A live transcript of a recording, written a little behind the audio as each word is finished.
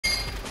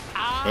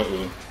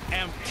I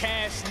am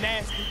Cash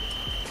Nasty,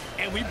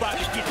 and we about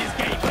to get this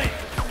game lit.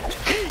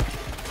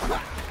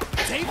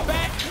 Take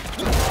back,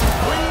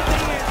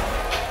 breathe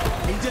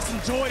in, and just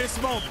enjoy this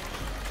moment.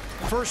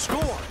 First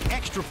score,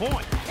 extra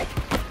point.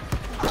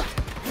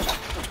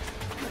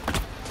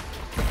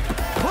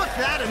 Put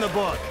that in the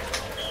book.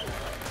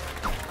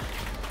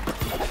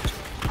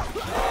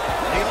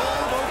 The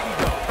old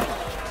okey-doke.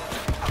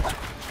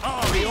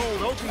 Oh, the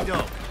old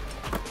okey-doke.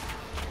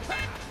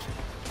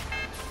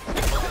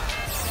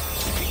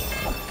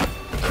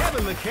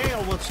 Kevin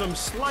McHale with some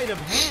sleight of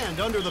hand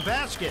under the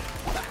basket.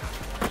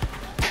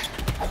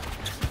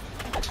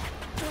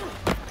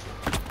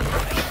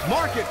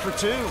 Mark it for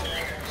two.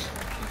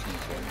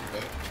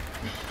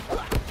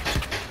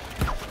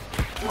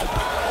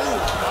 Oh,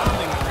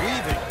 bombing or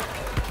even.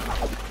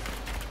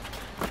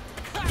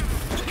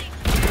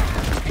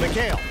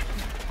 McHale.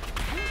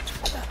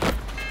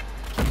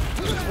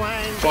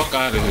 Twang. Fuck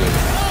out of here.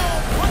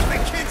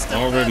 Oh,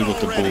 already with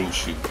the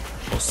bullshit.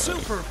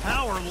 Super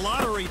power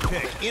lottery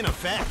pick in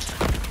effect.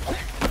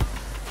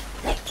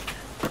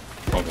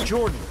 Okay.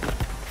 Jordan.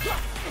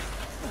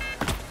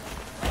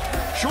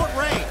 Short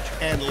range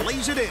and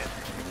lays it in.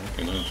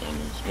 It's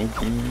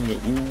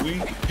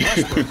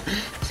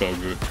all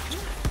good.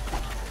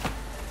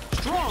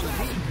 Strong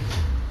heat.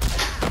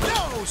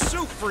 No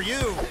soup for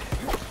you.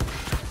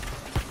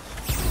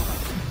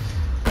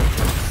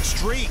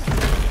 Streak.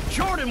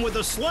 Jordan with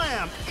a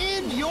slam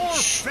in your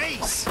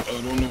face. I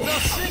don't know. The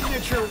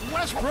signature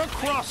Westbrook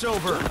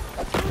crossover.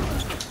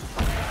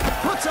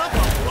 Puts up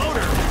a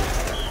floater.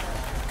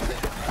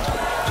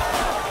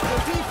 The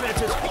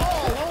defense is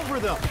all over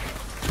them.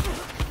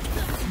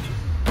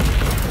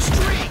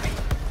 Streak.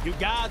 You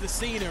guys are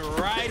seeing it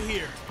right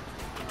here.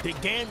 The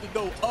game could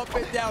go up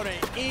and down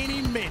at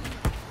any minute.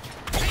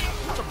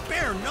 It's a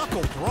bare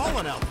knuckle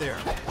brawling out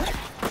there.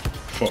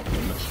 Fuck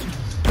this.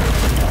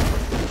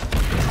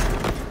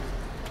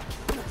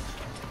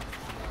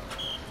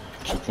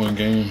 Two-point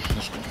game.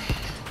 Let's go.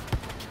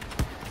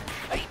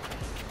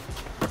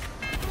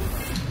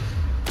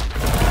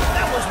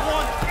 That was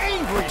one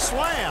angry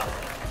slam.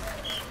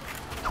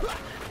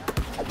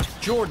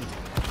 Jordan.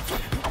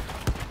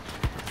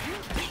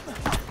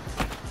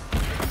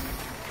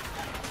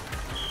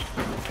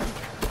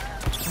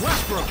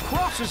 Westbrook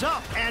crosses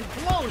up and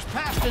blows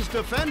past his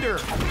defender.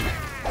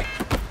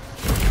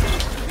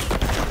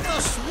 The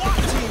SWAT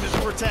team is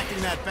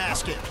protecting that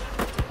basket.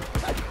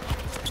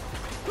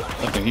 I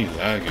think he's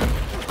lagging.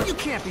 You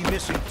can't be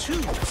missing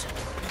twos.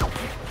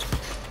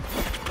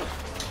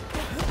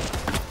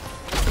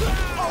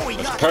 Oh, he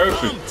got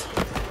perfect. bumped.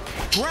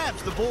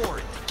 Grabs the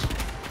board.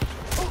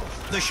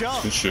 The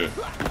shove. Good shit.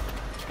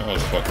 That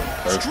was fucking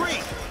perfect.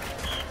 Streak.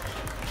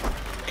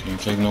 Can't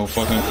take no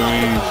fucking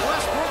threes.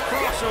 Westbrook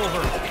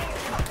crossover.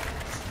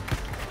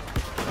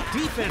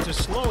 Defense is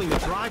slowing the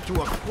drive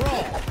to a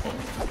crawl.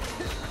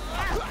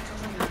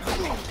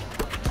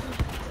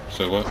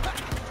 Say what?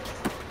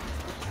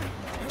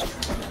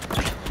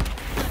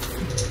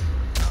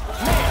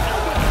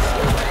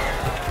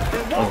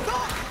 It woke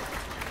up.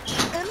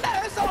 And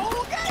that's the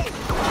whole game.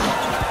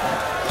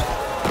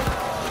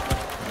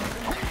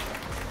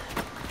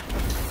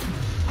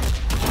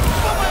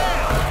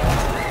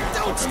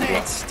 Don't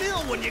stand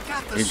still when you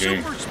got the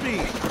super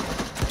speed.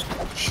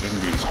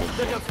 Shouldn't be so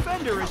The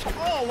defender is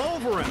all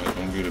over him.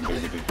 Don't get a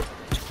big deal.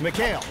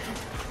 McHale.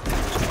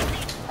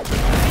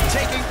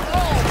 Taking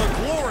all the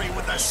glory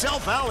with a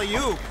self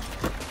alley-oop.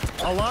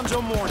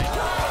 Alonzo Mourning.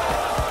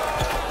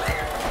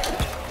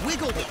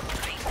 Wiggled it.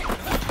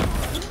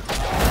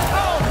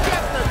 Oh,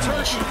 get the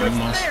turkey, because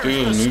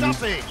there's the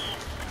stuffing.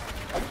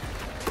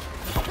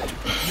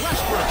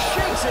 Westbrook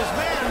shakes his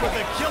man with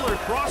a killer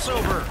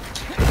crossover.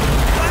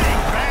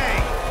 Bang,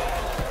 bang.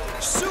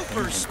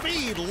 Super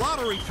speed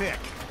lottery pick.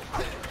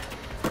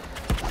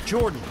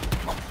 Jordan.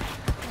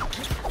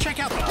 Check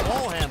out the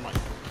ball handling.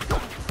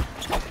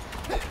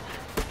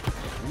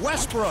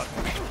 Westbrook.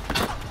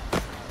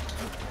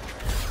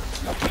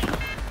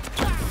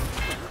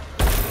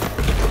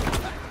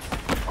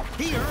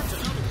 He earns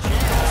another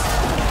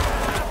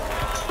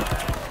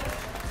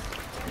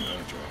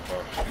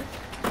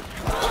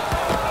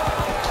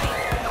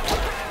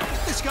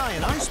chance. This guy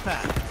an ice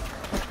pack.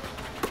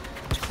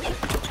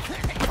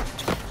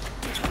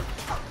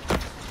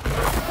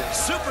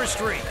 Super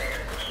streak.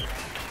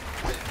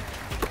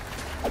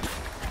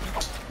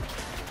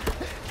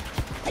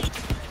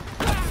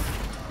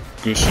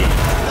 Good shit.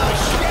 The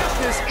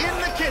chef is in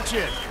the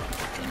kitchen.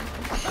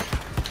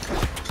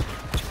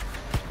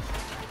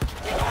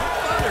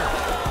 Butter.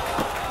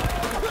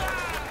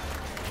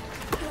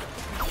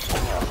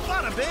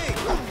 Bada bing.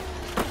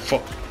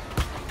 Fuck.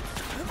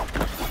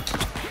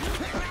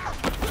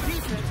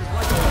 Defense is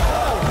like a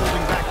ball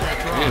holding back that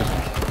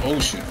drive.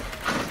 Ocean.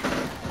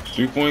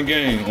 3-point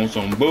game on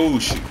some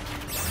bullshit.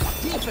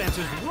 Defense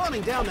is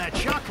running down that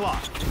shot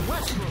clock.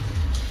 Westbrook.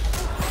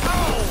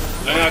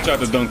 Oh! And I tried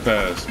to dunk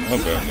pass. My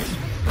bad, nigga.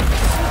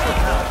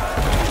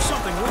 Do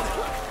something with it.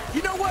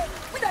 You know what?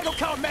 We're not gonna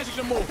call Magic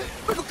no more.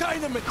 We're gonna call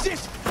him the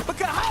magician.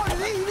 Because how did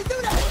he even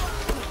do that?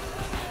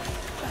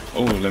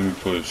 Oh, let me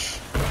push.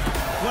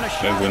 When a They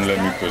shot wouldn't is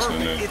let me that push in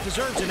perfect, there. it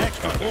deserves an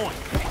extra point.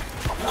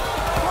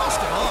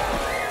 Crossed it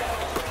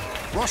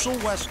up. Russell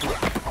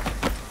Westbrook.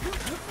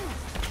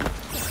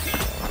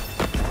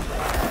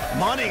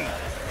 Money.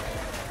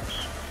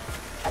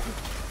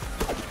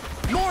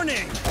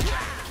 Morning.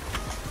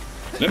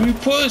 Let me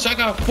push. I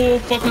got full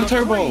fucking The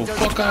turbo. three does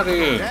Fuck not out of go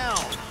here. down.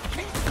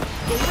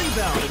 The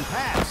rebound and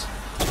pass.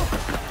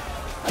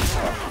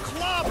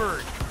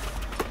 Clobbered.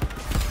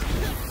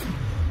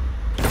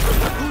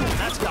 Ooh,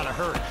 that's gotta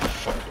hurt.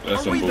 Fuck,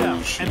 that's A some rebound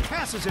bullshit. and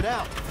passes it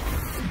out.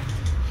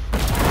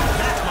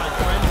 That, my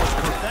friend, was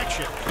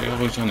perfection. They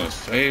always trying to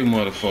save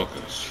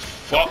motherfuckers.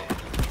 Fuck.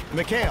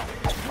 Mikhail.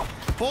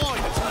 Boy,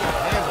 does he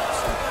have handles.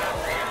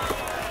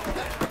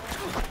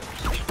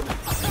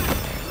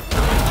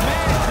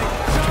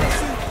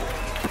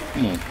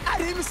 Come on. I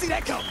didn't even see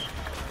that coming.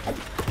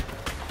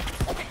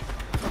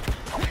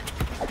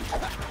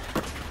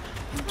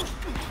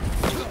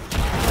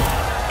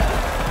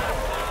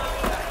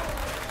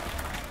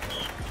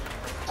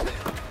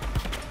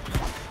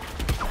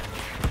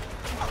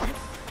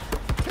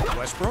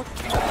 Westbrook.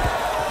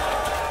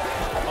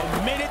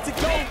 A minute to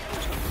go.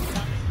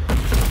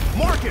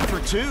 Mark it for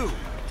two.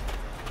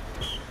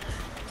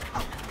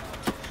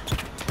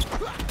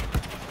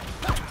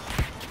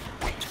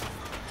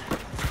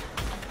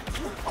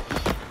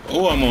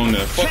 Oh, I'm on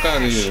there. Fuck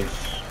out of here.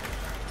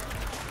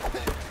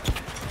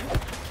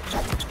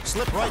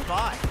 Slip right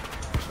by.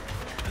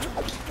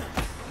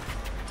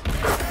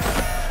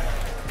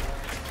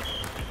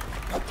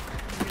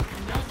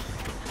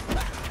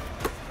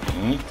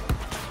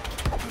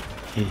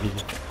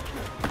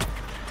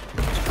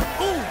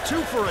 Ooh,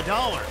 two for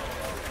 $1.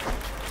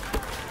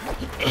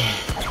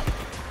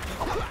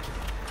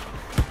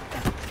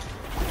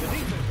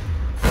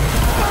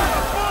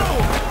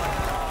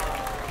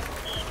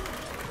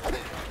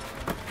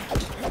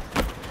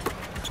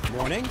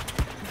 Morning.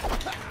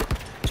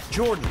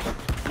 Jordan.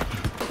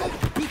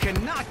 He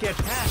cannot get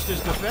past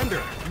his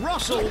defender.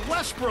 Russell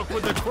Westbrook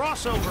with the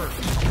crossover.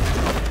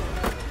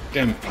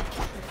 Damn it.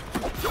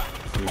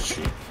 Good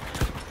shit.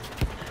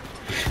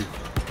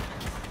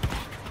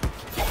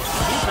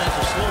 Defense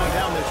is slowing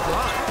down this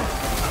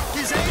drive.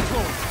 His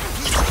ankle.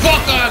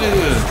 Fuck out of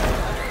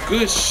here.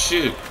 Good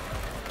shit.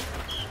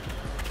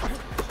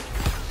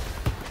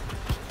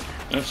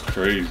 That's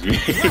crazy.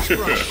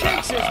 Westbrook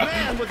shakes his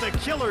man with the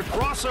killer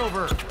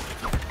crossover.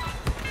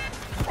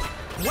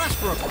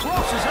 Westbrook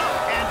crosses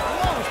up and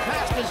blows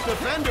past his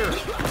defender.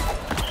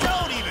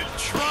 Don't even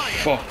try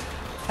it. Fuck.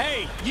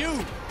 Hey,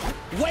 you.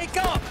 Wake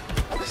up.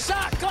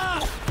 Shot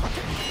clock.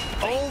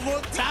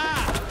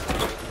 Overtime.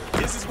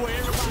 This is where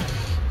everybody...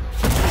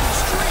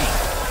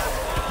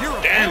 Street.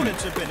 Your Damn.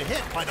 opponents have been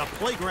hit by the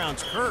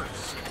playground's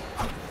curse.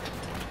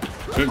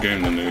 Good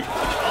game tonight.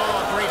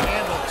 Oh, great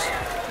handles.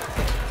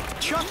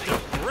 Chucked a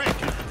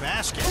brick in the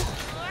basket.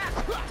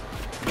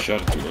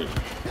 Shot it too early.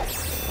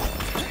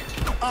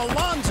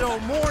 Alonzo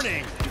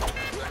Mourning.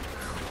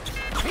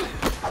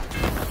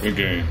 Good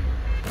game.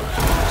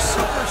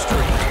 Super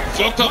streak.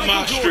 Fucked up my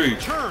Michael Jordan streak.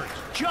 turns,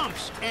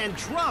 jumps, and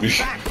drops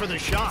back for the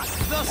shot.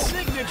 The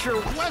signature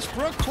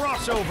Westbrook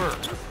crossover.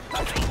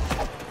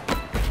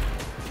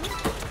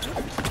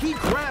 He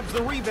grabs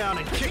the rebound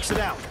and kicks it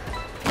out.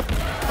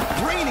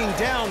 Raining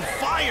down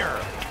fire.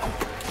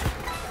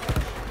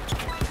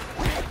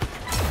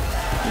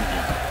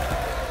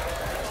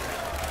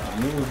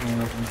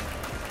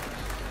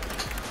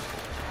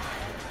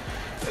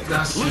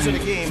 Losing a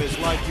game is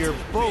like your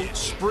boat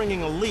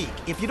springing a leak.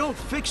 If you don't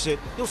fix it,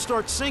 you'll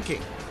start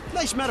sinking.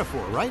 Nice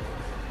metaphor, right?